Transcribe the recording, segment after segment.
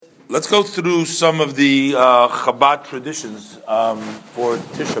Let's go through some of the Chabad traditions for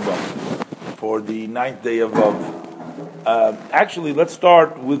Tisha B'Av, for the ninth day of Av. Actually, let's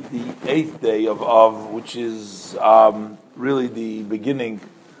start with the eighth day of Av, which is really the beginning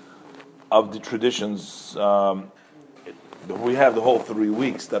of the traditions. We have the whole 3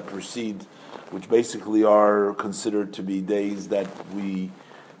 weeks that precede, which basically are considered to be days that we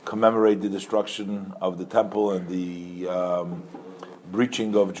commemorate the destruction of the temple and the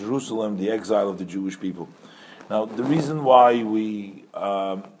breaching of Jerusalem, the exile of the Jewish people. Now, the reason why we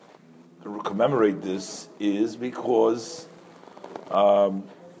commemorate this is because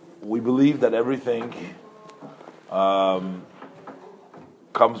we believe that everything comes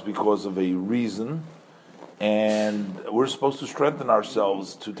because of a reason, and we're supposed to strengthen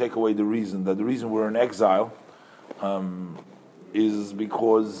ourselves to take away the reason. That the reason we're in exile is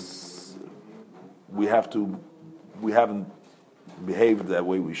because we haven't behaved that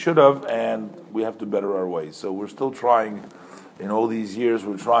way we should have, and we have to better our ways. So we're still trying, in all these years,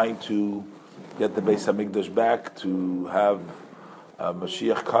 we're trying to get the Beis Hamikdash back, to have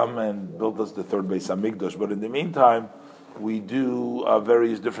Mashiach come and build us the third Beis Hamikdash. But in the meantime, we do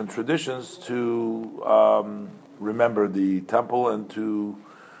various different traditions to remember the temple and to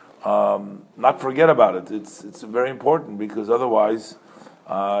not forget about it. It's very important, because otherwise,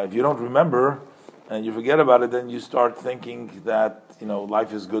 if you don't remember and you forget about it, then you start thinking that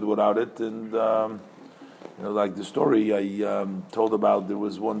life is good without it. And like the story I told about, there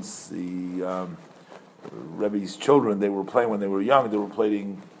was once the Rebbe's children. They were playing when they were young. They were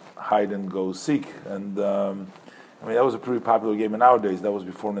playing hide and go seek, and that was a pretty popular game. And nowadays, that was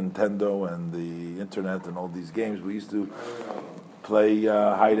before Nintendo and the internet and all these games. We used to play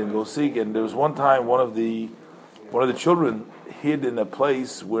hide and go seek. And there was one time one of the children hid in a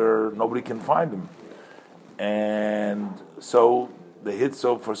place where nobody can find him. And so they hid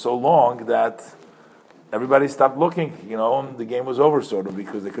for so long that everybody stopped looking, and the game was over, sort of,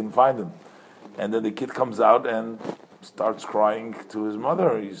 because they couldn't find him. And then the kid comes out and starts crying to his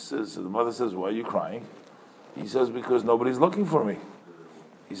mother. The mother says, "Why are you crying?" He says, "Because nobody's looking for me."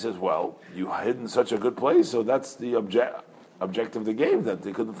 He says, "Well, you hid in such a good place, so that's the object of the game, that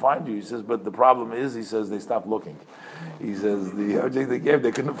they couldn't find you." He says, "But the problem is," he says, "they stopped looking." He says, "The object of the game,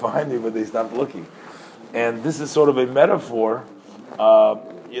 they couldn't find you, but they stopped looking." And this is sort of a metaphor.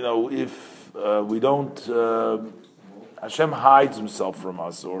 If we don't, Hashem hides Himself from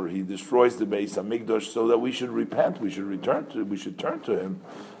us, or He destroys the Beis Hamikdash, so that we should repent, we should turn to Him,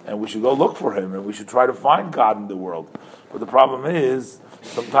 and we should go look for Him, and we should try to find God in the world. But the problem is,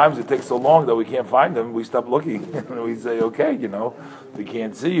 sometimes it takes so long that we can't find Him, we stop looking, and we say, "Okay, we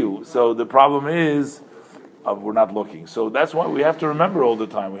can't see you." So the problem is, we're not looking. So that's why we have to remember all the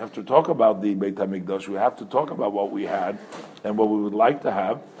time. We have to talk about the Beit HaMikdash. We have to talk about what we had and what we would like to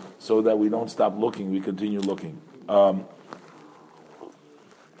have, so that we don't stop looking. We continue looking.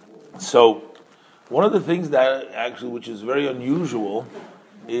 So one of the things that actually, which is very unusual,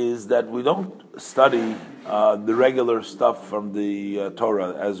 is that we don't study the regular stuff from the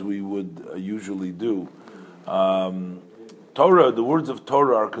Torah as we would usually do. Torah, the words of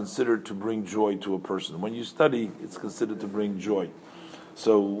Torah are considered to bring joy to a person. When you study, it's considered to bring joy.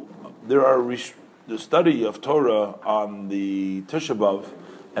 So there are the study of Torah on the Tisha B'Av,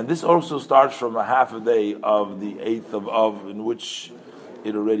 and this also starts from a half a day of the 8th of Av, in which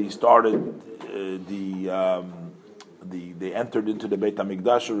it already started. They entered into the Beit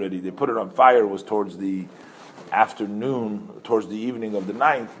HaMikdash already. They put it on fire. It was towards the afternoon, towards the evening of the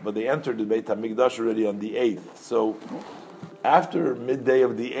 9th, but they entered the Beit HaMikdash already on the 8th. So after midday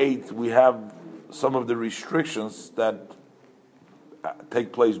of the 8th, we have some of the restrictions that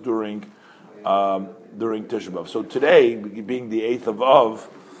take place during Tisha B'Av. So today, being the 8th of Av,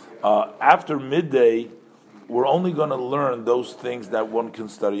 after midday, we're only going to learn those things that one can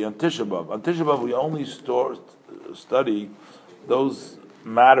study on Tisha B'Av. On Tisha B'Av, we only study those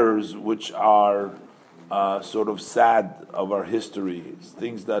matters which are sort of sad of our history,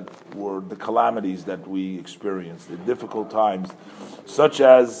 things that were the calamities that we experienced, the difficult times, such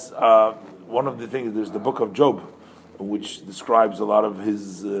as one of the things, there's the book of Job, which describes a lot of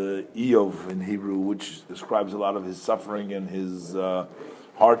his Eov in Hebrew, which describes a lot of his suffering and his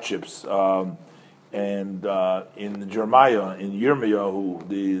hardships. And in Jeremiah, in Yirmiyahu,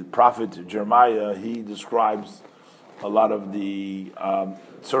 the prophet Jeremiah, he describes a lot of the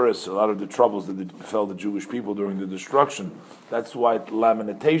tsuris, a lot of the troubles that befell the Jewish people during the destruction. That's why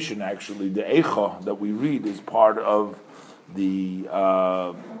lamentation, actually, the Eicha that we read, is part of the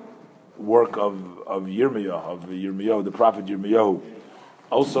work of Yirmiyahu, the prophet Yirmiyahu.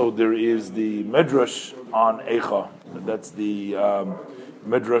 Also, there is the Midrash on Eicha. That's the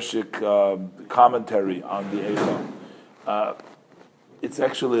midrashic commentary on the Eicha. It's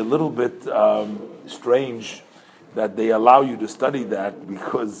actually a little bit strange that they allow you to study that,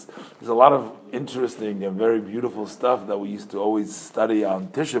 because there's a lot of interesting and very beautiful stuff that we used to always study on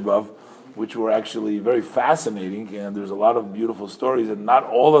Tisha B'Av, which were actually very fascinating, and there's a lot of beautiful stories, and not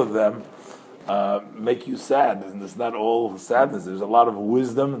all of them make you sad, and it's not all sadness. There's a lot of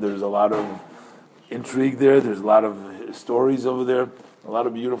wisdom, there's a lot of intrigue there's a lot of stories over there, a lot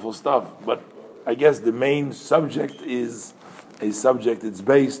of beautiful stuff. But I guess the main subject is a subject that's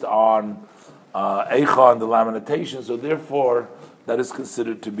based on Eicha and the lamentation, so therefore that is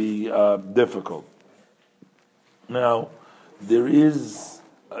considered to be difficult. Now, there is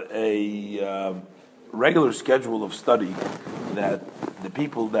a regular schedule of study that the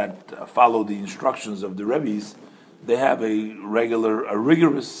people that follow the instructions of the Rebbes, they have a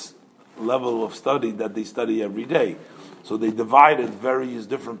rigorous level of study that they study every day. So they divided various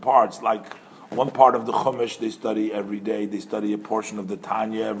different parts, like one part of the Chumash they study every day, they study a portion of the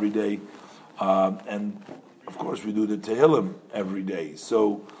Tanya every day, and of course we do the Tehillim every day.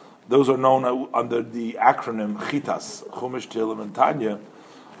 So those are known under the acronym Chitas, Chumash, Tehillim, and Tanya.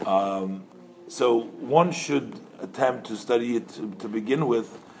 So one should attempt to study it to begin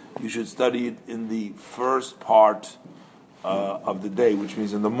with. You should study it in the first part of the day, which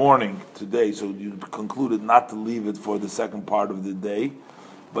means in the morning today. So you concluded not to leave it for the second part of the day.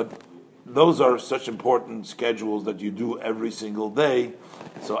 But those are such important schedules that you do every single day.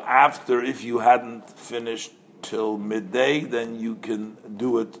 So after, if you hadn't finished till midday, then you can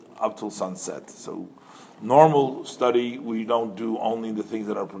do it up till sunset. So normal study, we don't do only the things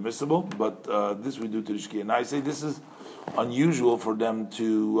that are permissible, but this we do to the Shkia. And I say this is unusual for them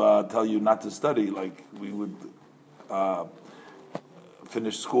to tell you not to study. Like we would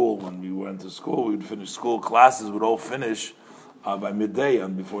finish school, when we went to school, we would finish school, classes would all finish by midday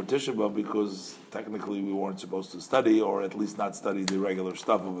and before Tisha B'Av, because technically we weren't supposed to study, or at least not study the regular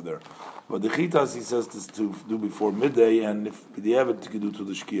stuff over there. But the Chitas, he says, to do before midday, and if the Eved, you can do to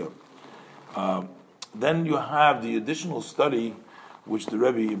the Shkia. Then you have the additional study which the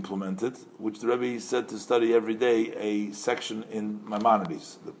Rebbe implemented, which the Rebbe said to study every day a section in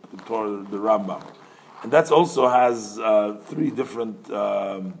Maimonides, the Torah, the Rambam. And that also has three different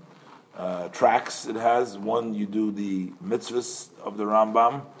tracks. It has one, you do the mitzvahs of the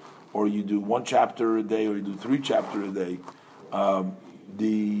Rambam, or you do one chapter a day, or you do 3 chapters a day.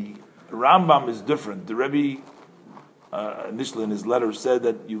 The Rambam is different. The Rebbe initially in his letter said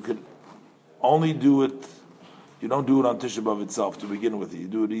that you could only do it, you don't do it on Tisha B'Av itself to begin with. You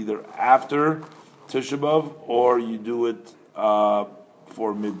do it either after Tisha B'Av, or you do it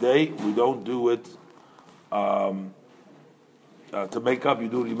for midday. We don't do it to make up.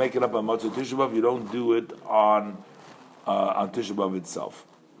 You make it up on Motzei Tisha B'Av. You don't do it on Tisha B'Av itself.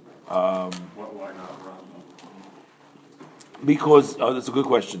 Why not Rambam? Because that's a good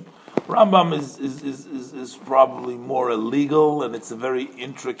question. Rambam is probably more illegal, and it's a very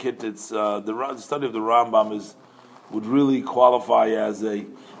intricate. It's the study of the Rambam would really qualify as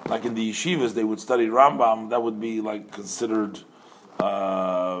like in the yeshivas they would study Rambam. That would be like considered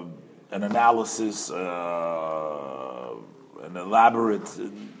an analysis, an elaborate.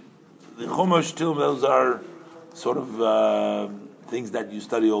 The Chumash, those are sort of things that you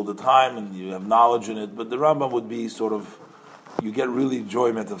study all the time and you have knowledge in it. But the Rambam would be sort of, you get really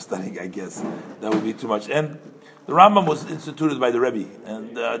enjoyment of studying, I guess. That would be too much. And the Rambam was instituted by the Rebbe,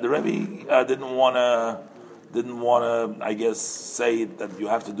 and the Rebbe didn't want to, I guess, say that you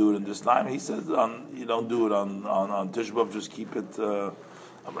have to do it in this time. He said, you don't do it on Tisha B'Av, just keep it.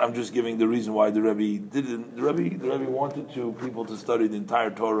 I'm just giving the reason why the Rebbe didn't. The Rebbe wanted people to study the entire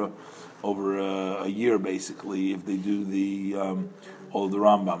Torah over a year, basically, if they do the all the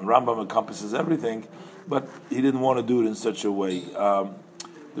Rambam. The Rambam encompasses everything, but he didn't want to do it in such a way.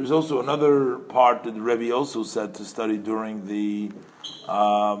 There's also another part that the Rebbe also said to study during the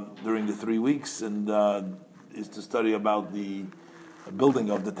 3 weeks, and is to study about the building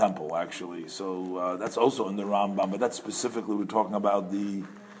of the temple, actually. So that's also in the Rambam, but that's specifically, we're talking about the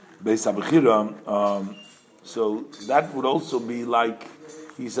Beis HaBechira. So that would also be like,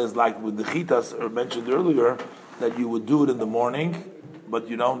 he says, like with the Chitas mentioned earlier, that you would do it in the morning, but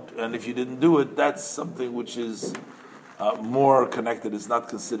you don't, and if you didn't do it, that's something which is more connected. It's not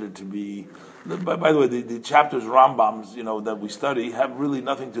considered to be. By the way, the chapters, Rambams, that we study have really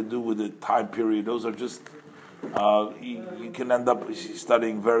nothing to do with the time period. Those are just, you can end up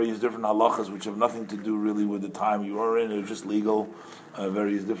studying various different halachas which have nothing to do really with the time you are in. They're just legal,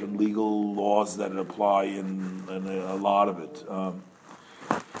 various different legal laws that apply in a lot of it.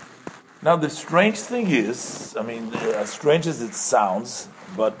 Now, the strange thing is, as strange as it sounds,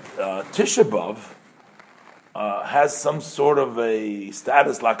 But Tisha B'Av has some sort of a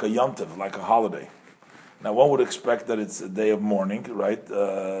status like a yontiv, like a holiday. Now, one would expect that it's a day of mourning, right?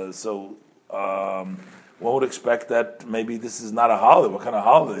 One would expect that maybe this is not a holiday. What kind of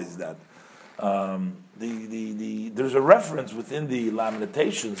holiday is that? There's a reference within the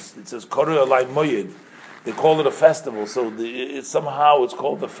Lamentations. It says Korei Alai Moyed. They call it a festival, so somehow it's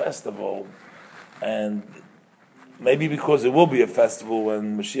called a festival, and maybe because it will be a festival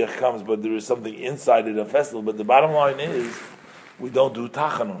when Mashiach comes, but there is something inside it, a festival. But the bottom line is, we don't do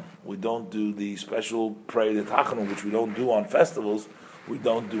tachanun. We don't do the special prayer, the tachanun, which we don't do on festivals. We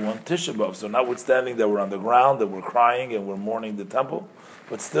don't do on Tisha B'Av. So notwithstanding that we're on the ground, that we're crying and we're mourning the temple,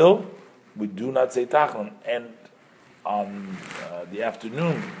 but still, we do not say tachanun. And on the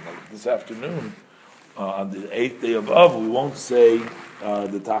afternoon, like this afternoon, on the 8th day of Av, we won't say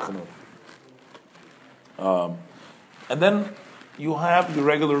the tachanun. And then you have your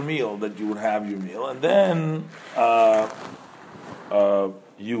regular meal that you would have your meal, and then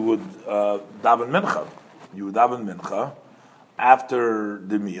you would daven mincha. You would daven mincha after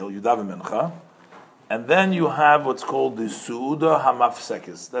the meal. You daven mincha, and then you have what's called the suuda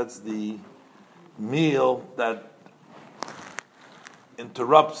hamafsekes. That's the meal that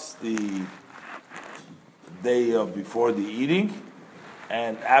interrupts the day of before the eating,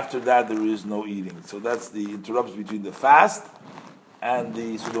 and after that there is no eating. So that's the interrupts between the fast and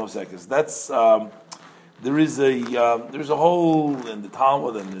the suuda hamafsekes. That's there's a whole in the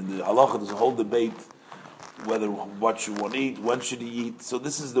Talmud and in the Halacha. There's a whole debate whether what you want to eat, when should you eat. So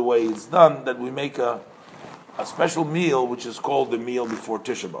this is the way it's done, that we make a special meal which is called the meal before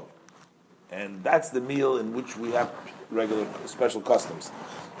Tisha B'Av. And that's the meal in which we have regular special customs.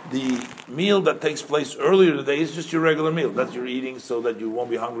 The meal that takes place earlier today is just your regular meal. That's your eating so that you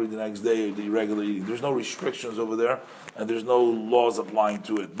won't be hungry the next day, or the regular eating. There's no restrictions over there, and there's no laws applying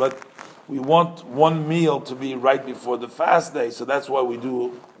to it. But we want one meal to be right before the fast day, so that's why we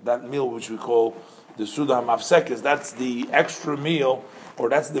do that meal which we call the Suda HaMafsekes. That's the extra meal, or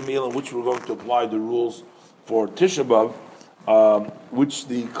that's the meal in which we're going to apply the rules for Tisha B'Av, which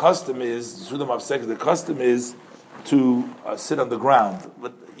the custom is, Suda HaMafsekes, the custom is to sit on the ground,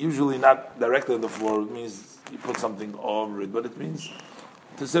 but usually not directly on the floor. It means you put something over it, but it means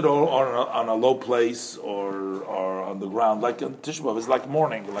to sit on a low place or on the ground, like on Tisha B'Av. It's like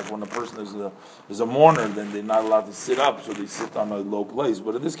mourning, like when a person is a mourner, then they're not allowed to sit up, so they sit on a low place.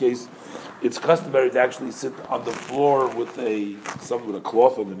 But in this case, it's customary to actually sit on the floor with a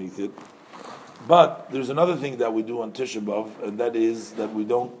cloth underneath it. But there's another thing that we do on Tisha B'Av, and that is that we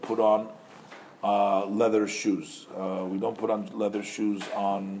don't put on leather shoes. We don't put on leather shoes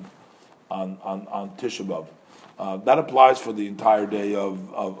on Tisha B'Av. That applies for the entire day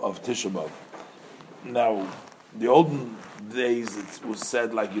of Tisha B'Av. Now, the olden days it was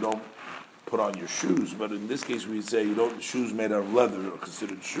said like you don't put on your shoes, but in this case we say shoes made out of leather are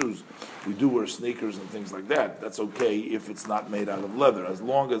considered shoes. We do wear sneakers and things like that. That's okay if it's not made out of leather, as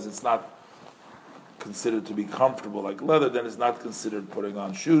long as it's not considered to be comfortable like leather, then it's not considered putting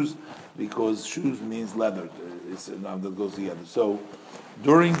on shoes, because shoes means leather. That goes together. So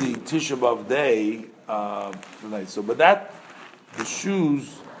during the Tisha B'Av day, the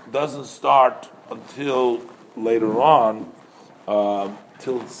shoes doesn't start until later on,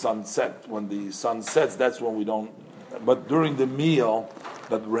 till sunset. When the sun sets, that's when we don't. But during the meal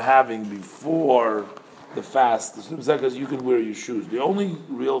that we're having before the fast, because you can wear your shoes. The only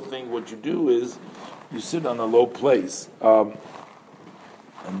real thing what you do is you sit on a low place, and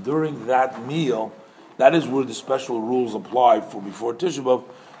during that meal, that is where the special rules apply for before Tisha B'Av.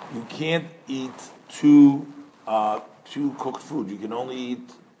 You can't eat two cooked food. You can only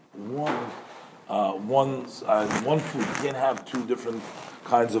eat one food. You can't have two different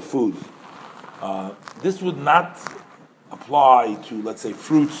kinds of food. This would not apply to, let's say,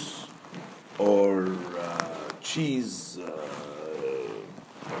 fruits or cheese,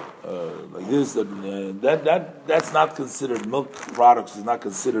 like this. That's not considered. Milk products is not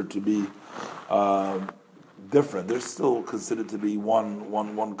considered to be different. They're still considered to be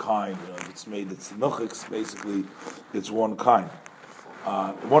one kind. It's milchiks, basically. It's one kind.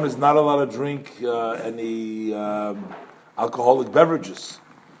 One is not allowed to drink any alcoholic beverages.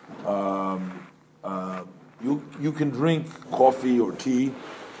 You can drink coffee or tea.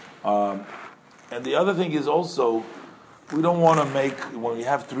 And the other thing is also, we don't want to make, when we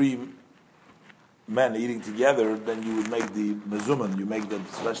have three men eating together, then you would make the mezuman, you make the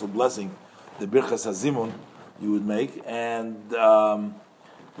special blessing, the birchas hazimun, you would make, and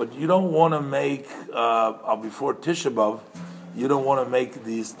but you don't want to make before Tisha B'Av, you don't want to make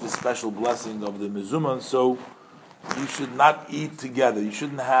the special blessing of the mezuman. So you should not eat together. You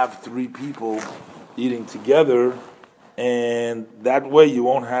shouldn't have three people eating together, and that way you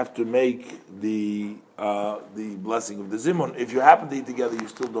won't have to make the blessing of the zimun. If you happen to eat together, you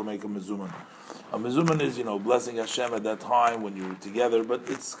still don't make a mezuman. A mezuman is, blessing Hashem at that time when you're together, but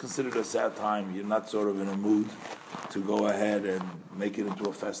it's considered a sad time. You're not sort of in a mood to go ahead and make it into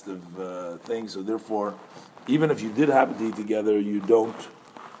a festive thing. So therefore, even if you did happen to eat together, you don't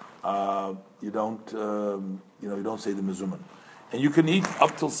say the mezuman. And you can eat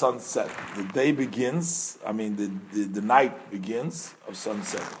up till sunset. The day begins, the night begins of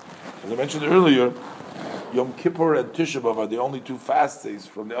sunset. As I mentioned earlier, Yom Kippur and Tisha B'Av are the only two fast days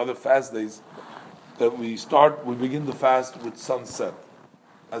from the other fast days that we begin the fast with sunset,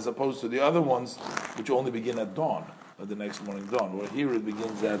 as opposed to the other ones which only begin at dawn, at the next morning dawn, where here it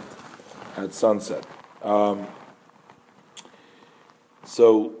begins at sunset.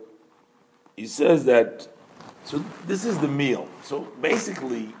 So he says that, so this is the meal. So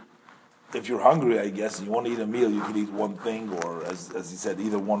basically, if you're hungry, I guess, and you want to eat a meal, you can eat one thing, or as he said,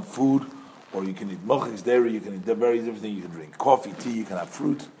 either one food, or you can eat milchiks, dairy, you can eat various different things, you can drink coffee, tea, you can have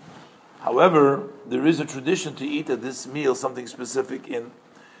fruit. However, there is a tradition to eat at this meal something specific. In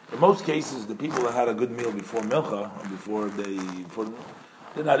most cases, the people that had a good meal before milcha,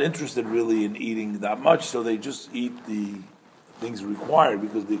 they're not interested really in eating that much, so they just eat the things required,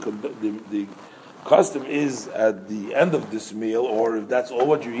 because the custom is at the end of this meal, or if that's all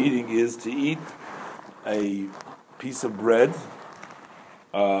what you're eating, is to eat a piece of bread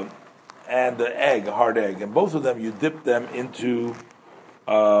and an egg, a hard egg, and both of them you dip them into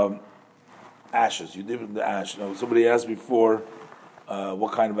ashes. You dip them into ash. Somebody asked before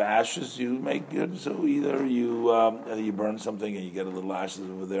what kind of ashes you make. So either you burn something and you get a little ashes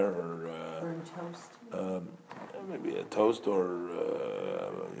over there, or burn toast. Maybe a toast, or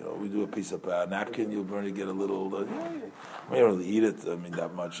we do a piece of napkin. You burn it, get a little. You don't really eat it.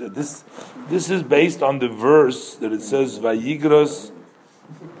 That much. This is based on the verse that it says Vayigros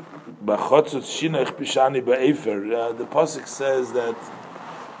b'chotzot shinach pishani ba'efer. The pasuk says that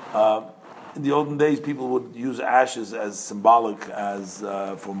in the olden days people would use ashes as symbolic as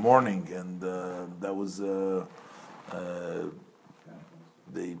for mourning, and that was the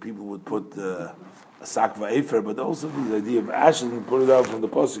people would put a sak va'efer, but also the idea of ashes, and put it out from the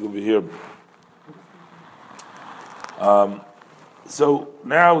pasuk over here. So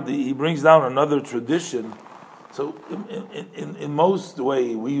now he brings down another tradition. So in most, the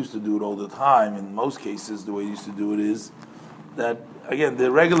way we used to do it all the time, in most cases the way we used to do it is that, again,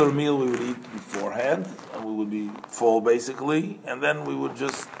 the regular meal we would eat beforehand, and we would be full basically, and then we would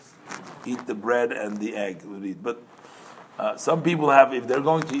just eat the bread and the egg. But some people have, if they're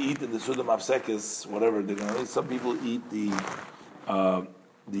going to eat in the Sudam Afsekis, whatever they're going to eat, some people eat the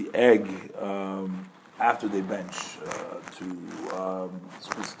egg after they bench to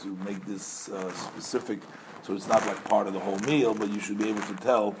make this specific, so it's not like part of the whole meal, but you should be able to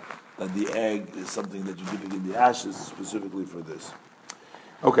tell that the egg is something that you're dipping in the ashes specifically for this.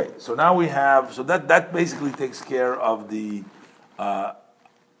 Okay, so now we have, so that basically takes care of the Erev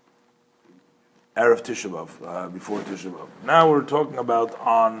Tisha B'Av, before Tisha B'Av. Now we're talking about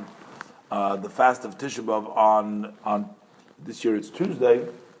on the fast of Tisha B'Av on this year it's Tuesday,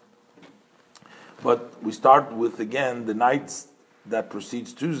 but we start with, again, the nights that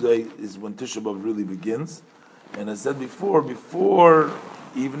precedes Tuesday is when Tisha B'Av really begins. And as I said before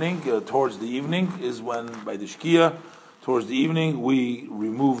evening, towards the evening is when, by the Shkia, towards the evening we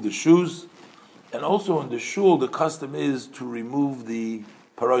remove the shoes. And also in the shul, the custom is to remove the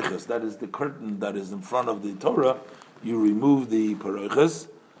paroiches, that is the curtain that is in front of the Torah. You remove the paroiches,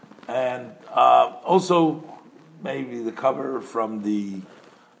 and also maybe the cover from the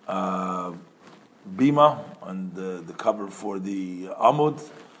bima and the cover for the amud,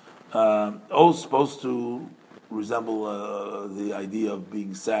 all supposed to resemble the idea of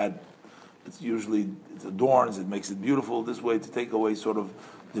being sad. It adorns, it makes it beautiful. This way, to take away sort of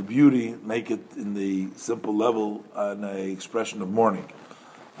the beauty, make it in the simple level an expression of mourning.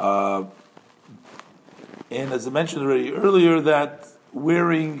 And as I mentioned already earlier, that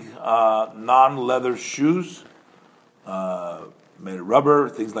wearing non-leather shoes, made of rubber,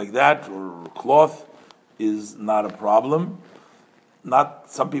 things like that, or cloth, is not a problem.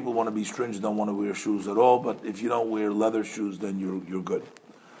 Some people want to be stringent, don't want to wear shoes at all, but if you don't wear leather shoes, then you're good.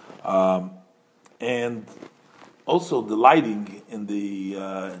 And also the lighting in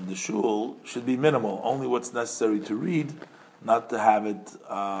the shul should be minimal, only what's necessary to read, not to have it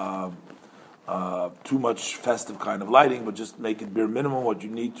too much festive kind of lighting, but just make it bare minimum what you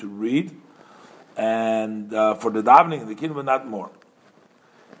need to read. And for the davening, the kiddushin, but not more.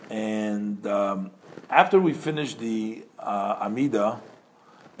 And after we finish the Amida,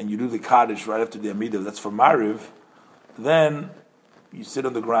 and you do the Kaddish right after the Amida, that's for Mariv, then you sit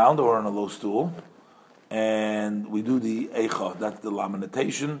on the ground or on a low stool, and we do the Eicha, that's the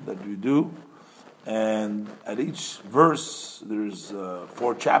lamentation that we do, and at each verse there's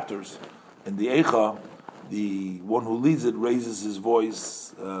 4 chapters. In the Eicha, the one who leads it raises his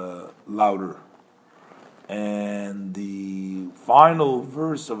voice louder. And the final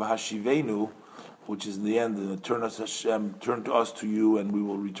verse of Hashivenu, which is in the end, turn us Hashem, turn to us to you, and we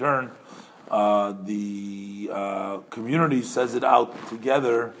will return. The community says it out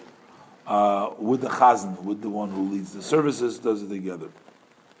together with the Chazan, with the one who leads the services, does it together.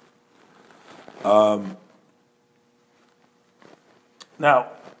 Now,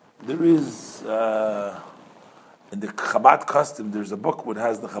 there is in the Chabad custom, there's a book that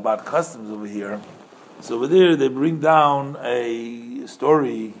has the Chabad customs over here. So over there, they bring down a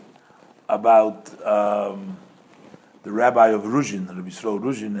story about the rabbi of Ruzhin, Rabbi Yisrael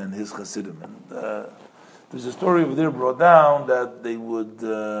Ruzhin, and his Hasidim. And there's a story over there brought down that they would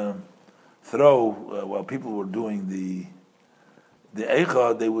throw, while people were doing the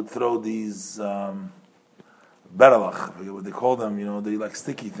Eicha, they would throw these beralach, I forget what they call them, they like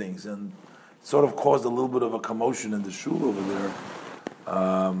sticky things, and it sort of caused a little bit of a commotion in the shul over there.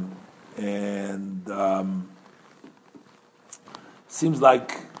 And seems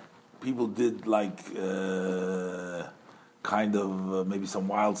like people did kind of maybe some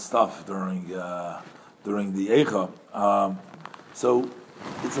wild stuff during the Eicha. So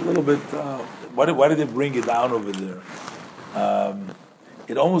it's a little bit. Why did they bring it down over there?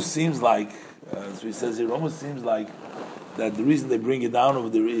 It almost seems like, as he says here, it almost seems like that the reason they bring it down over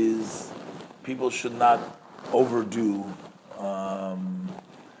there is people should not overdo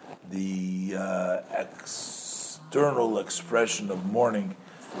the external expression of mourning,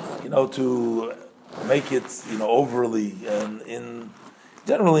 to make it, overly. And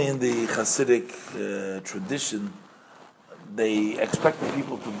generally in the Hasidic tradition, they expect the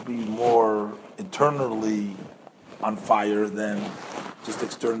people to be more internally on fire than just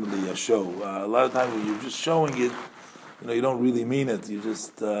externally a show. A lot of times when you're just showing it, you don't really mean it. You're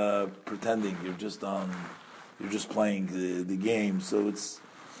just pretending. You're just playing the game. So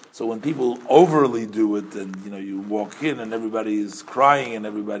when people overly do it, and you walk in and everybody is crying and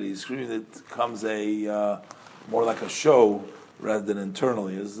everybody is screaming, it becomes a more like a show rather than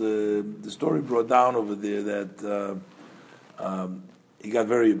internally. As the story brought down over there that he got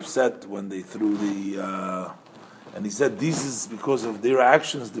very upset when they threw and he said, "This is because of their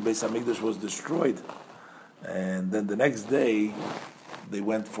actions. The Beis Hamikdash was destroyed." And then the next day, they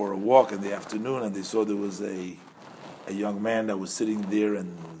went for a walk in the afternoon, and they saw there was a young man that was sitting there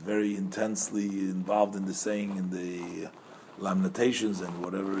and very intensely involved in the saying in the lamentations and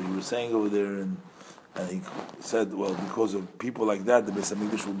whatever he was saying over there, and he said, well, because of people like that, the Beis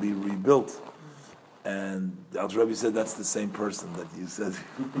Hamikdash will be rebuilt. And the Alter Rebbe said that's the same person that you said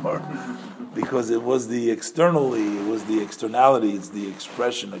before, because it was the externality, it's the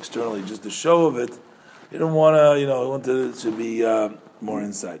expression externally, just the show of it. You don't want to, wanted it to be more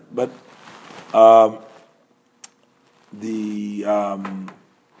inside. But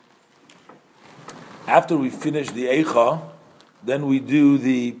after we finish the Eicha, then we do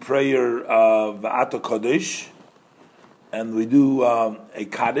the prayer of V'ata Kodesh, and we do a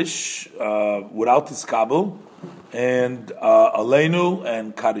Kaddish without Tiskabel, and Aleinu,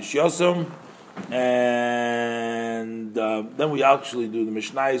 and Kaddish Yosem, and then we actually do the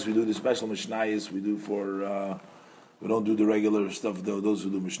Mishnayos. We do the special Mishnayos. We do we don't do the regular stuff, though, those who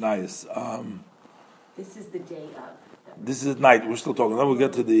do Mishnayos. This is the day of. This is at night. We're still talking. Then we'll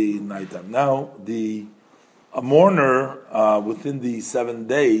get to the nighttime. Now, a mourner within the 7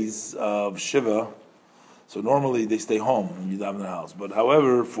 days of Shiva, so normally they stay home and you daven in the house. But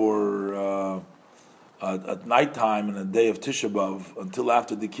however, for at nighttime and a day of Tisha B'Av, until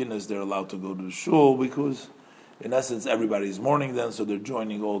after the Kinnis, they're allowed to go to the shul, because in essence everybody's mourning then, so they're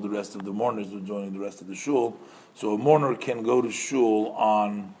joining all the rest of the mourners, they're joining the rest of the shul. So a mourner can go to shul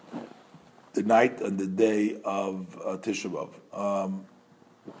on the night and the day of Tisha B'Av.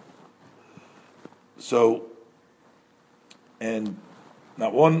 And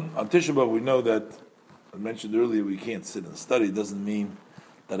now on Tisha B'Av, we know that, I mentioned earlier, we can't sit and study. It doesn't mean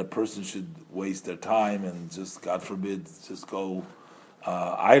that a person should waste their time and just, God forbid, just go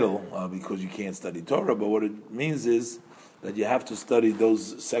idle because you can't study Torah. But what it means is that you have to study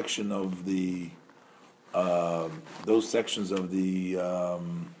those sections of the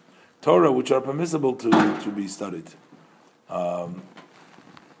Torah which are permissible to be studied.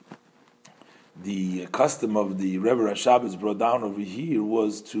 The custom of the Rebbe Rashabitz brought down over here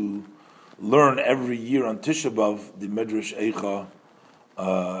was to learn every year on Tisha B'Av the Medrash Eicha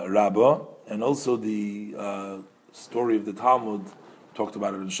Rabbah, and also the story of the Talmud talked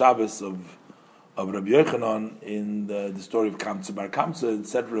about it in Shabbos of Rabbi Yochanan in the story of Kamsa Bar Kamsa,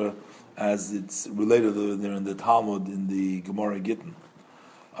 etc., as it's related there in the Talmud in the Gemara Gittin.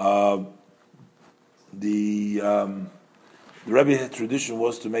 The Rebbe tradition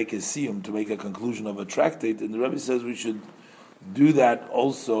was to make a siyum, to make a conclusion of a tractate, and the Rebbe says we should do that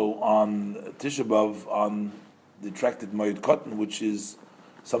also on Tisha B'Av, on the tractate Moed Katan, which is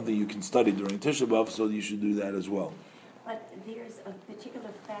something you can study during Tisha B'Av, so you should do that as well. But there's a particular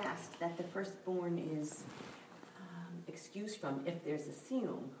fast that the firstborn is excused from if there's a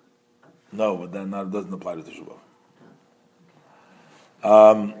siyum. No, but that doesn't apply to Tisha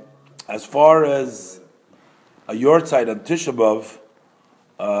B'Av. As far as a yortzeit on Tisha B'Av,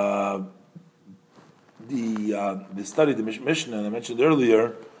 the study, the Mishnah I mentioned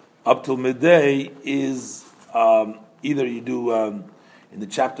earlier, up till midday is either you do in the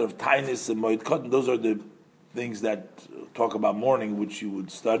chapter of Tainis and Moed Katan. Those are the things that talk about mourning, which you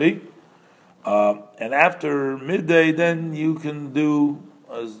would study. And after midday, then you can do,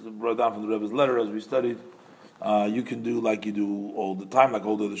 as brought down from the Rebbe's letter, as we studied, you can do like you do all the time, like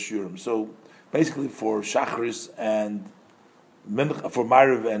all the other shiurim. So basically, for Shachris and for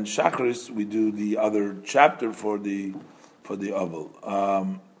Ma'ariv and Shachris, we do the other chapter for the Oval.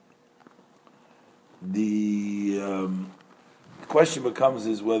 The question becomes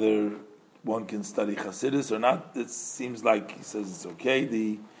is whether one can study Chassidus or not. It seems like he says it's okay.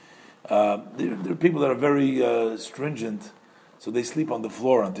 There are people that are very stringent, so they sleep on the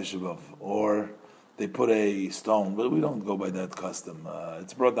floor on Tisha B'Av, or they put a stone, but we don't go by that custom.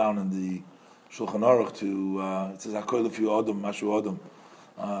 It's brought down in the Shulchan Aruch to, it says, Hakoy Lefi Odom, Mashu Odom.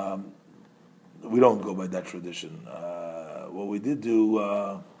 We don't go by that tradition. What we did do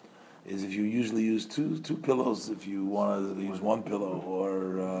is if you usually use two pillows, if you want to use one pillow,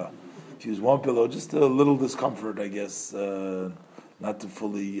 or if you use one pillow, just a little discomfort, I guess, not to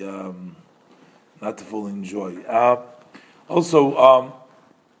fully enjoy. Also,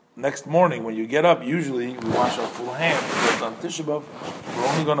 next morning when you get up, usually we wash our full hand, because on Tisha B'Av we're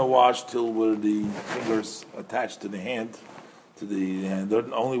only going to wash till where the fingers attached to the hand,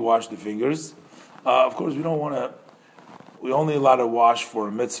 Don't only wash the fingers. Of course, we don't want to. We only allowed to wash for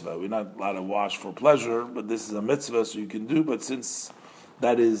a mitzvah. We're not allowed to wash for pleasure, but this is a mitzvah, so you can do. But since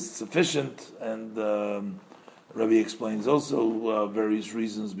that is sufficient, and Rabbi explains also various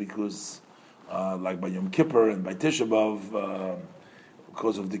reasons, because like by Yom Kippur and by Tisha B'Av,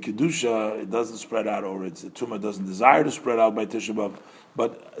 because of the kedusha, it doesn't spread out, or the tumah doesn't desire to spread out by Tisha B'Av,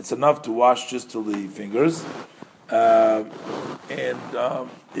 but it's enough to wash just till the fingers.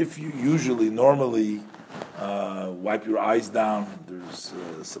 If you normally wipe your eyes down, there's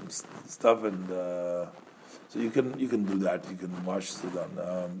some stuff, and so you can do that. You can wash it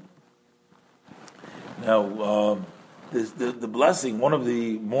down. Now, the blessing, one of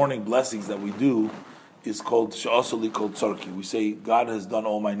the morning blessings that we do, is called She'asali called Tzarki. We say, God has done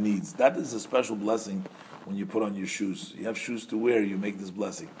all my needs. That is a special blessing when you put on your shoes. You have shoes to wear, you make this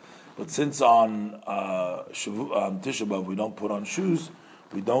blessing. But since on Tisha B'Av we don't put on shoes,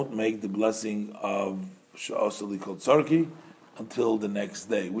 we don't make the blessing of She'asali called Tzarki until the next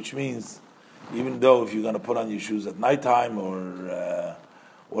day. Which means, even though if you're going to put on your shoes at nighttime or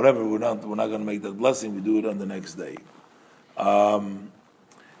whatever, we're not going to make that blessing. We do it on the next day. In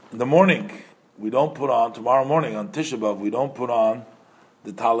the morning, we don't put on, tomorrow morning on Tisha B'Av, we don't put on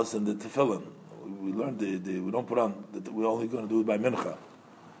the talis and the tefillin. We learned we don't put on, we're only going to do it by mincha.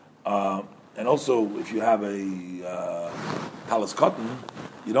 And also, if you have a talis cotton,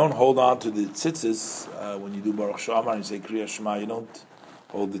 you don't hold on to the tzitzis when you do Baruch She'amar and you say Kriya Shema, you don't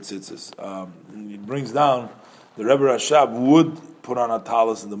hold the tzitzis. It brings down, the Rebbe Rashab would put on a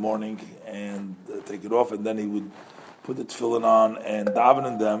talis in the morning and take it off, and then he would put the tefillin on and daven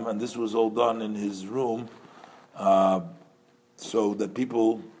in them, and this was all done in his room, so that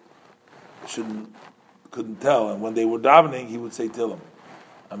people couldn't tell. And when they were davening, he would say Tillim.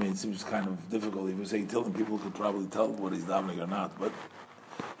 I mean, it seems kind of difficult. If you say Tillim, people could probably tell what he's davening or not. But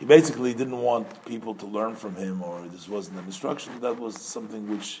he basically didn't want people to learn from him, or this wasn't an instruction. That was something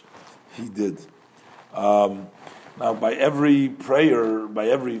which he did. Now, by every prayer, by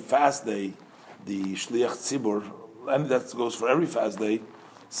every fast day, the Shliach Tzibur, and that goes for every fast day,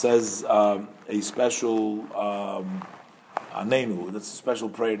 says a special Anenu. That's a special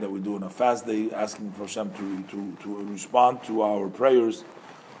prayer that we do on a fast day, asking for Hashem to respond to our prayers.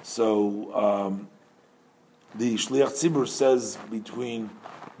 So the Shliach Tzibur says between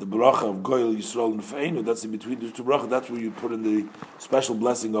the bracha of Goyal Yisrael and Feinu. That's in between these two brachas. That's where you put in the special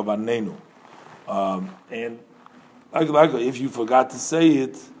blessing of Anenu. And like if you forgot to say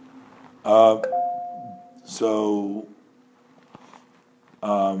it, so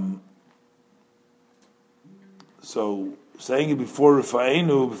saying it before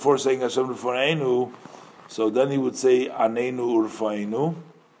Rifa'enu, before saying Hashem Rifa'enu, so then he would say Anenu Rifa'enu.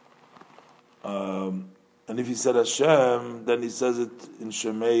 And if he said Hashem, then he says it in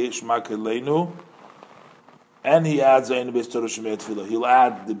Shemei Shema Keleinu, and he adds Ainu Beis Torah Shemei Tefillah. He'll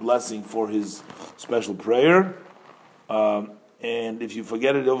add the blessing for his special prayer. And if you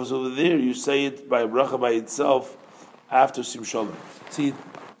forget it over there, you say it by a bracha by itself after Sim Shalom. See,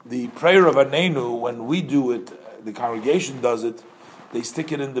 the prayer of Anenu, when we do it, the congregation does it, they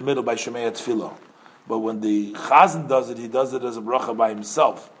stick it in the middle by Shemei Tefillah. But when the Chazan does it, he does it as a bracha by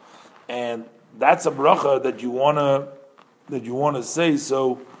himself. And that's a bracha that you wanna say.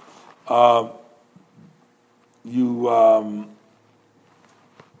 So you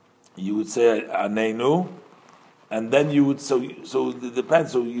would say Anenu, and then you would so it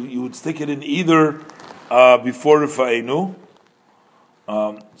depends. So you would stick it in either before Rifa'enu.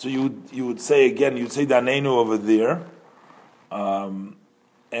 So you would say again. You'd say the Anenu over there, and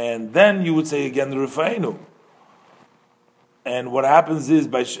then you would say again the Rifa'enu. And what happens is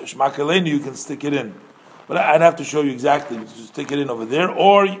by Shema Keleinu you can stick it in, but I'd have to show you exactly. You stick it in over there,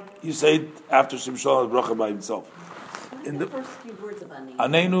 or you say it after Sim Shalom bracha by himself. In the first few words of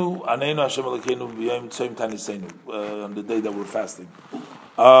Anenu. Anenu Hashem Elokeinu b'yom tzom tanisenu, on the day that we're fasting.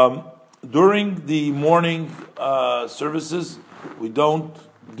 During the morning services, we don't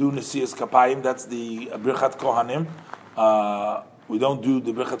do Nesias Kapayim. That's the Birchat Kohanim. We don't do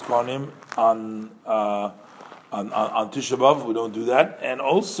the Birchat Kohanim on Tisha B'Av. We don't do that. And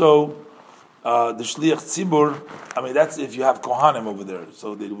also the Shliach Tzibur. I mean, that's if you have Kohanim over there,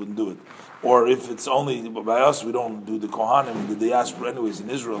 so they wouldn't do it. Or if it's only by us, we don't do the Kohanim, the diaspora. Anyways, in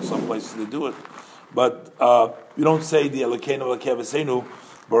Israel, some places they do it. But we don't say the Elokeinu Elokei Avosenu,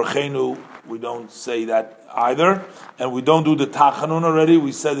 Baruchenu. We don't say that either. And we don't do the Tachanun already.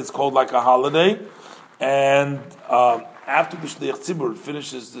 We said it's called like a holiday. And after the Shliach Tzibur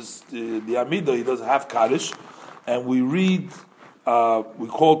finishes the Amidah, he does half Kaddish. And we read, we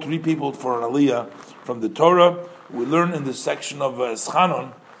call 3 people for an Aliyah from the Torah. We learn in the section of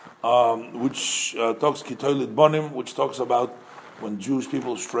Eschanon, which talks Kitoilet Bonim, which talks about when Jewish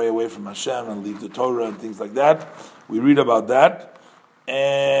people stray away from Hashem and leave the Torah and things like that. We read about that,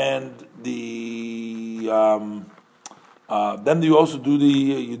 and then you also do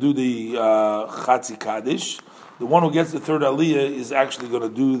the Chatzi Kaddish. The one who gets the third Aliyah is actually going to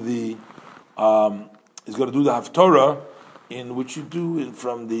do the Haftorah, in which you do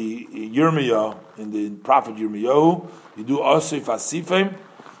from the Yirmiyah, in the prophet Yirmiyahu. You do Osif Asifim,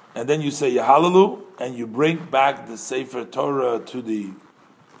 and then you say Yahalalu, and you bring back the Sefer Torah to the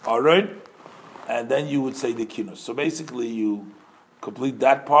Aron, and then you would say the Kinus. So basically you complete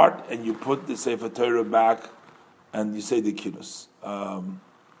that part, and you put the Sefer Torah back, and you say the Kinus.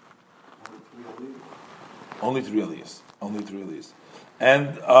 Only three aliyahs.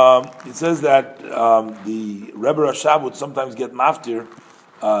 And it says that the Rebbe Rashab would sometimes get maftir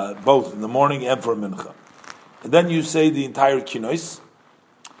both in the morning and for mincha. And then you say the entire Kinus,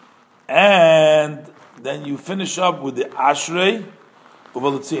 and then you finish up with the Ashrei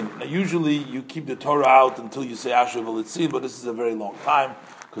Uvalitzin. Now usually you keep the Torah out until you say Ashrei Uvalitzin, but this is a very long time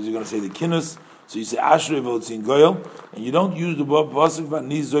because you're going to say the Kinus. So you say Ashrei Uvalitzin Goyal, and you don't use the Pasuk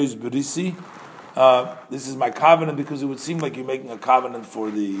Vanizois Berisi. This is my covenant, because it would seem like you're making a covenant for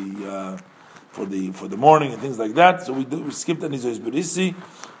the morning and things like that. So we skip the Nizois Berisi.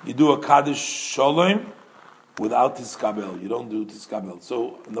 You do a Kaddish Shalom without Tiskabel. You don't do Tiskabel.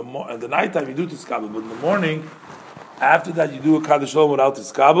 So in the nighttime you do Tiskabel, but in the morning, after that you do a Kaddish Shalom without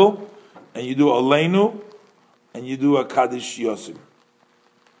Tiskabel, and you do Aleinu, and you do a Kaddish Yosim.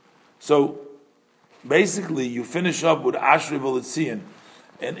 So basically you finish up with Ashrei V'Letzion.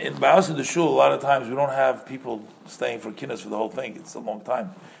 And by us in the shul, a lot of times we don't have people staying for kinnis for the whole thing. It's a long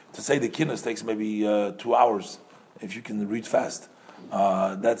time. To say the kinnis takes maybe 2 hours if you can read fast.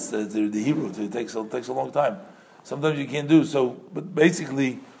 That's the Hebrew. It takes a long time. Sometimes you can't do so. But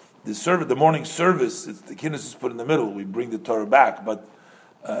basically, the morning service, the kinnis is put in the middle. We bring the Torah back. But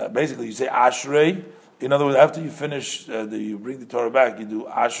basically, you say Ashrei. In other words, after you finish, you bring the Torah back. You do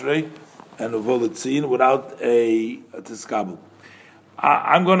Ashrei and Uvolitzin without a Tiskabel.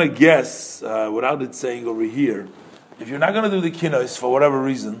 I'm going to guess, without it saying over here, if you're not going to do the kinnos for whatever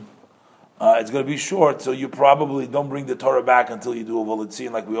reason, it's going to be short, so you probably don't bring the Torah back until you do a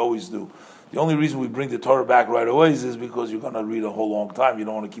volitzin like we always do. The only reason we bring the Torah back right away is because you're going to read a whole long time. You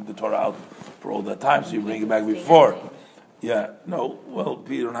don't want to keep the Torah out for all that time, so you bring it back before. Yeah, no, well,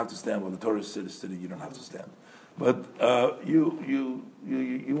 you don't have to stand. When the Torah is sitting, you don't have to stand. But you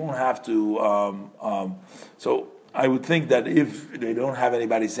won't have to. So I would think that if they don't have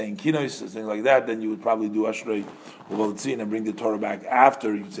anybody saying kinos, things like that, then you would probably do Ashrei Uvolitzin and bring the Torah back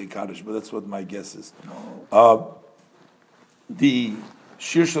after you say Kaddish. But that's what my guess is. The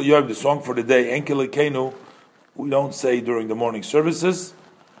Shir Shel Yom, the song for the day, Enkel Ekenu, we don't say during the morning services.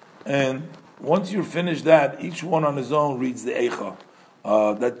 And once you finish that, each one on his own reads the Eicha.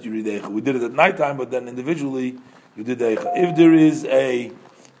 That you read the Eicha. We did it at nighttime, but then individually you did the Eicha. If there is a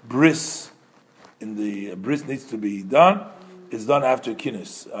bris, bris needs to be done, it's done after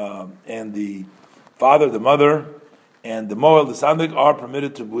Kinnis. And the father, the mother, and the Moel, the Sandik are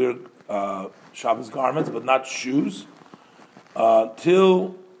permitted to wear Shabbos garments, but not shoes,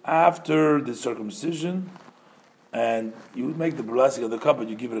 till after the circumcision. And you would make the blessing of the cup, but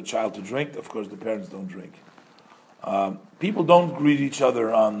you give it a child to drink. Of course, the parents don't drink. People don't greet each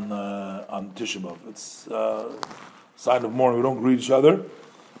other on Tisha B'Av. It's a sign of mourning. We don't greet each other.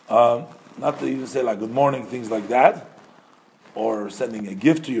 Not to even say like good morning, things like that, or sending a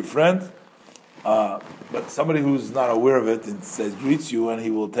gift to your friend. But somebody who's not aware of it and says greets you, and he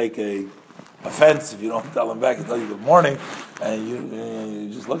will take a offense if you don't tell him back and tell you good morning, and you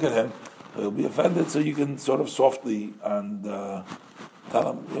just look at him. He'll be offended, so you can sort of softly and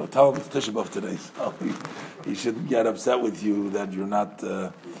tell him it's Tisha B'Av today. So he shouldn't get upset with you that you're not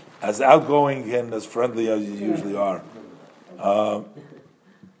as outgoing and as friendly as you usually are.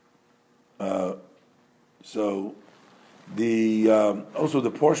 So the also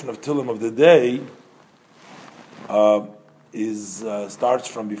the portion of Tillim of the day is starts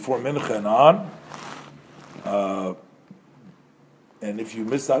from before Mincha and on. And if you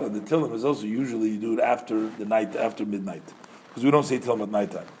miss out on the Tillim, is also usually you do it after midnight, because we don't say Tillim at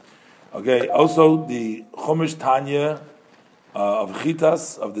nighttime. Okay. Also, the Chumash Tanya of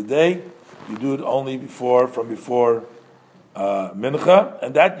Chitas of the day, you do it only before Mincha,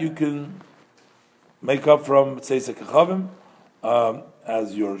 and that you can make up from Tzeisek Kachavim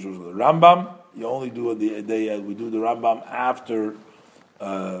as your Rambam. You only do it the day we do the Rambam after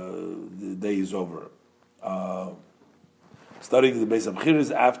the day is over. Studying the base of Chir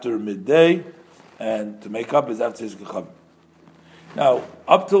is after midday, and to make up is after Tzeisek Kachavim. Now,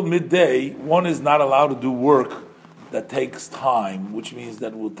 up till midday, one is not allowed to do work that takes time, which means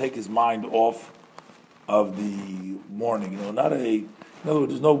that will take his mind off of the morning. In other words,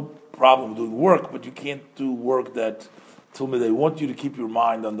 there's no problem doing work, but you can't do work that till midday. They want you to keep your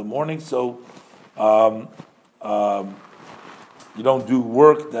mind on the morning, so you don't do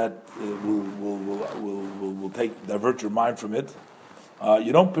work that will divert your mind from it.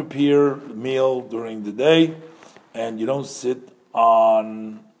 You don't prepare a meal during the day, and you don't sit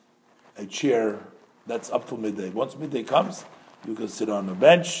on a chair. That's up till midday. Once midday comes, you can sit on a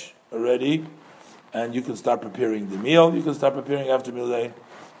bench already, and you can start preparing the meal. You can start preparing after midday,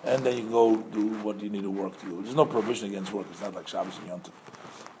 and then you can go do what you need to work to do. There's no prohibition against work. It's not like Shabbos and Yom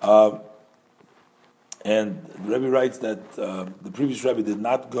Tov. And the Rebbe writes that the previous Rebbe did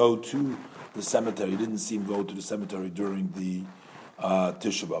not go to the cemetery. He didn't see him go to the cemetery during the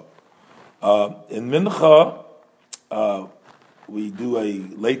Tisha B'Av. In Mincha, we do a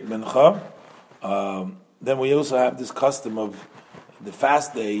late Mincha. Then we also have this custom of the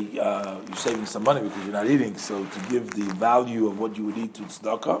fast day. You're saving some money because you're not eating, so to give the value of what you would eat to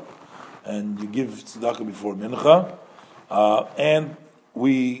tzedakah, and you give tzedakah before Mincha. And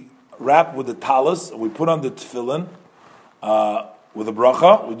we wrap with the talis, and we put on the tefillin with a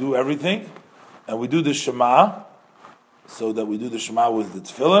bracha. We do everything, and we do the Shema, so that we do the Shema with the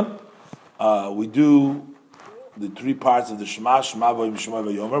tefillin. We do the three parts of the Shema, Shema v'yim, Shema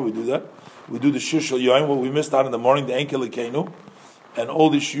v'yomer. We do that. We do the Shir Shel Yom, what we missed out in the morning, the Enkel Ekenu, and all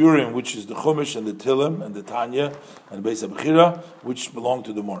the Shiurim, which is the Chumash and the Tillim and the Tanya and the Beis HaBechira, which belong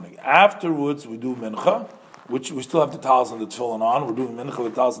to the morning. Afterwards, we do Mincha, which we still have the talis and the tefillin on. We're doing Mincha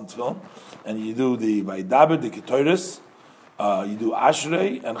with talis and tefillin, and you do the Vaydaber, the Ketoris, you do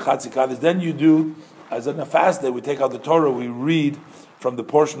Ashrei and Chatzi Kaddish. Then you do, as on a fast day, we take out the Torah, we read from the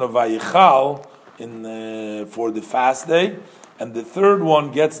portion of Vayichal for the fast day, and the third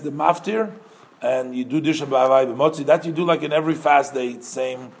one gets the maftir, and you do Disha B'Havai B'Motzi. That you do like in every fast day, it's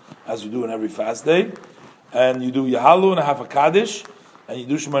same as you do in every fast day. And you do Yahalu and a half a Kaddish, and you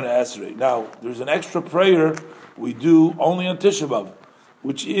do Shemona Esrei. Now, there's an extra prayer we do only on Tisha B'Av,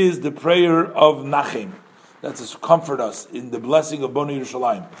 which is the prayer of Nachem. that's to comfort us in the blessing of Boni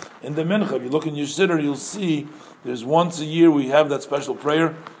Yerushalayim. In the Mincha, if you look in your siddur, you'll see there's once a year we have that special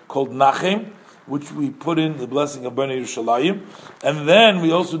prayer called Nachem, which we put in the blessing of Boni Yerushalayim, and then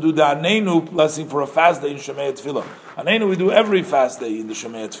we also do the Aneinu blessing for a fast day in Shemei Tefillah. Aneinu we do every fast day in the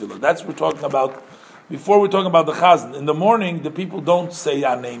Shemei Tefillah. That's what we're talking about. Before we're talking about the Chazan. In the morning, the people don't say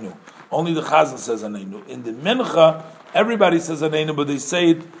Aneinu. Only the Chazan says Aneinu. In the Mincha, everybody says Aneinu, but they say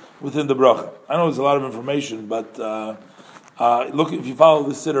it within the bracha. I know there's a lot of information, but look, if you follow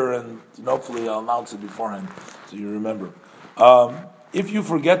the siddur, and hopefully I'll announce it beforehand so you remember. If you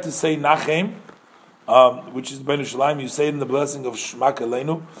forget to say Nachem, which is Ben Yerushalayim, you say it in the blessing of Shmak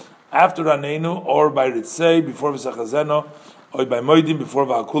Eleinu, after Aneinu, or by Ritzei, before V'sachazeno, or by Moedim, before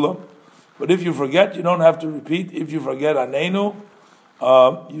V'akula. But if you forget, you don't have to repeat. If you forget Aneinu,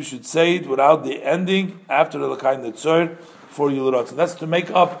 you should say it without the ending, after the L'kain Netzor, for Yilurot. So that's to make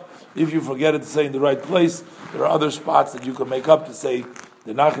up, if you forget it to say in the right place. There are other spots that you can make up to say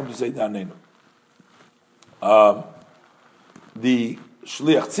the Nachem, to say the Aneinu. The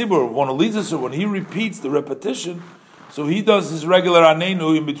Shliach Tzibur, one who leads us, when he repeats the repetition, so he does his regular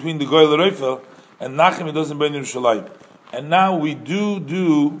Aneinu in between the Goy L'Reifel, and Nachem he does in Ben Yerushalayim. And now we do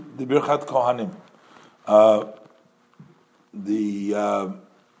the Birchat Kohanim.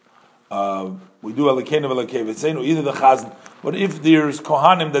 We do Alekenu Alekei V'Tzeinu, either the Chazan, but if there's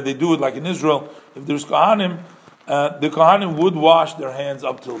Kohanim that they do it like in Israel, if there's Kohanim, the Kohanim would wash their hands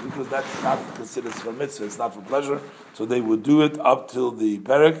up till, because that's not considered for mitzvah, it's not for pleasure, so they would do it up till the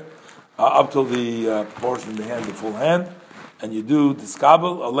perek, up till the portion of the hand, the full hand, and you do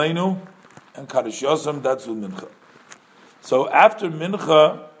Tiskabel, Aleinu, and Kaddish Yosem, that's with Mincha. So after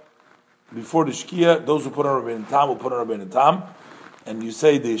Mincha, before the Shkia, those who put on Rabbeinu Tam will put on Rabbeinu Tam, and you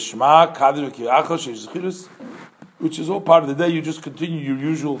say the Shema, Kaddish V'Kiyacha, Sheish Zechirus, which is all part of the day. You just continue your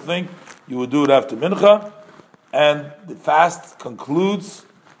usual thing. You would do it after Mincha, and the fast concludes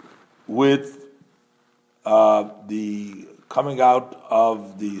with the coming out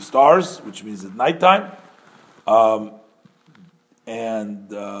of the stars, which means at nighttime,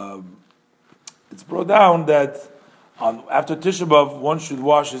 and it's brought down that after Tisha B'Av, one should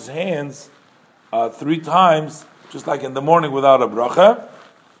wash his hands 3 times, just like in the morning without a bracha.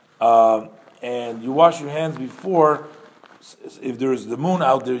 And you wash your hands before, if there is the moon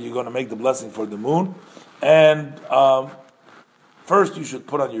out there, you're going to make the blessing for the moon. And first you should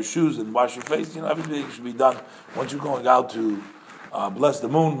put on your shoes and wash your face. Everything should be done. Once you're going out to bless the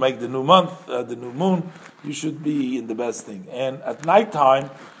moon, make the new month, the new moon, you should be in the best thing. And at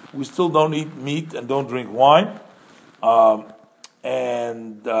nighttime, we still don't eat meat and don't drink wine.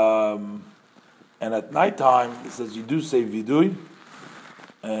 And at nighttime, it says you do say vidui,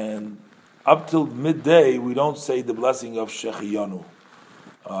 and up till midday, we don't say the blessing of Shechiyanu.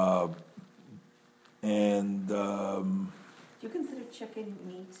 Do you consider chicken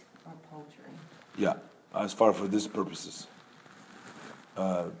meat or poultry? Yeah, as far for this purposes.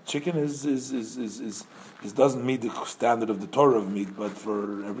 Chicken is doesn't meet the standard of the Torah of meat, but for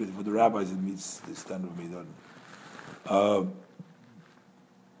the rabbis, it meets the standard of meat.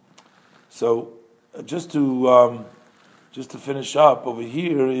 So, just to finish up over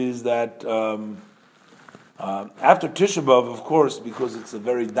here is that after Tisha B'Av, of course, because it's a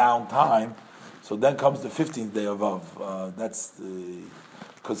very down time, so then comes the 15th day of Av. That's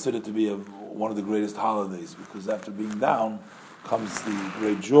considered to be one of the greatest holidays, because after being down comes the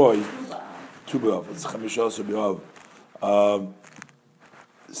great joy. Tu B'Av. It's Chamishas B'Av.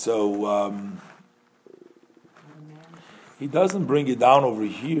 He doesn't bring it down over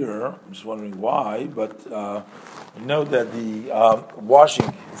here. I'm just wondering why, but you know that the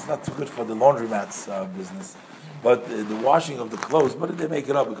washing, it's not too good for the laundromats business, but the washing of the clothes, but they make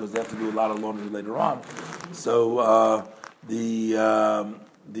it up because they have to do a lot of laundry later on. So the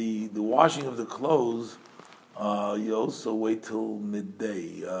washing of the clothes, you also wait till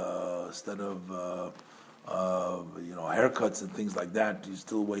midday instead of haircuts and things like that. You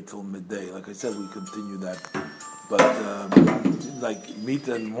still wait till midday. Like I said, we continue that. But like meat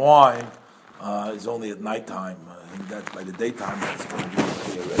and wine is only at nighttime. And that by the daytime, that's going to be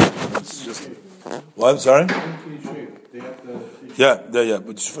okay already. It's just. Well, I'm sorry. Yeah.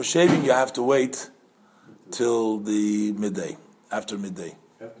 But for shaving, you have to wait till the midday. After midday.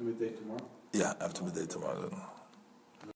 After midday tomorrow. Yeah, after midday tomorrow.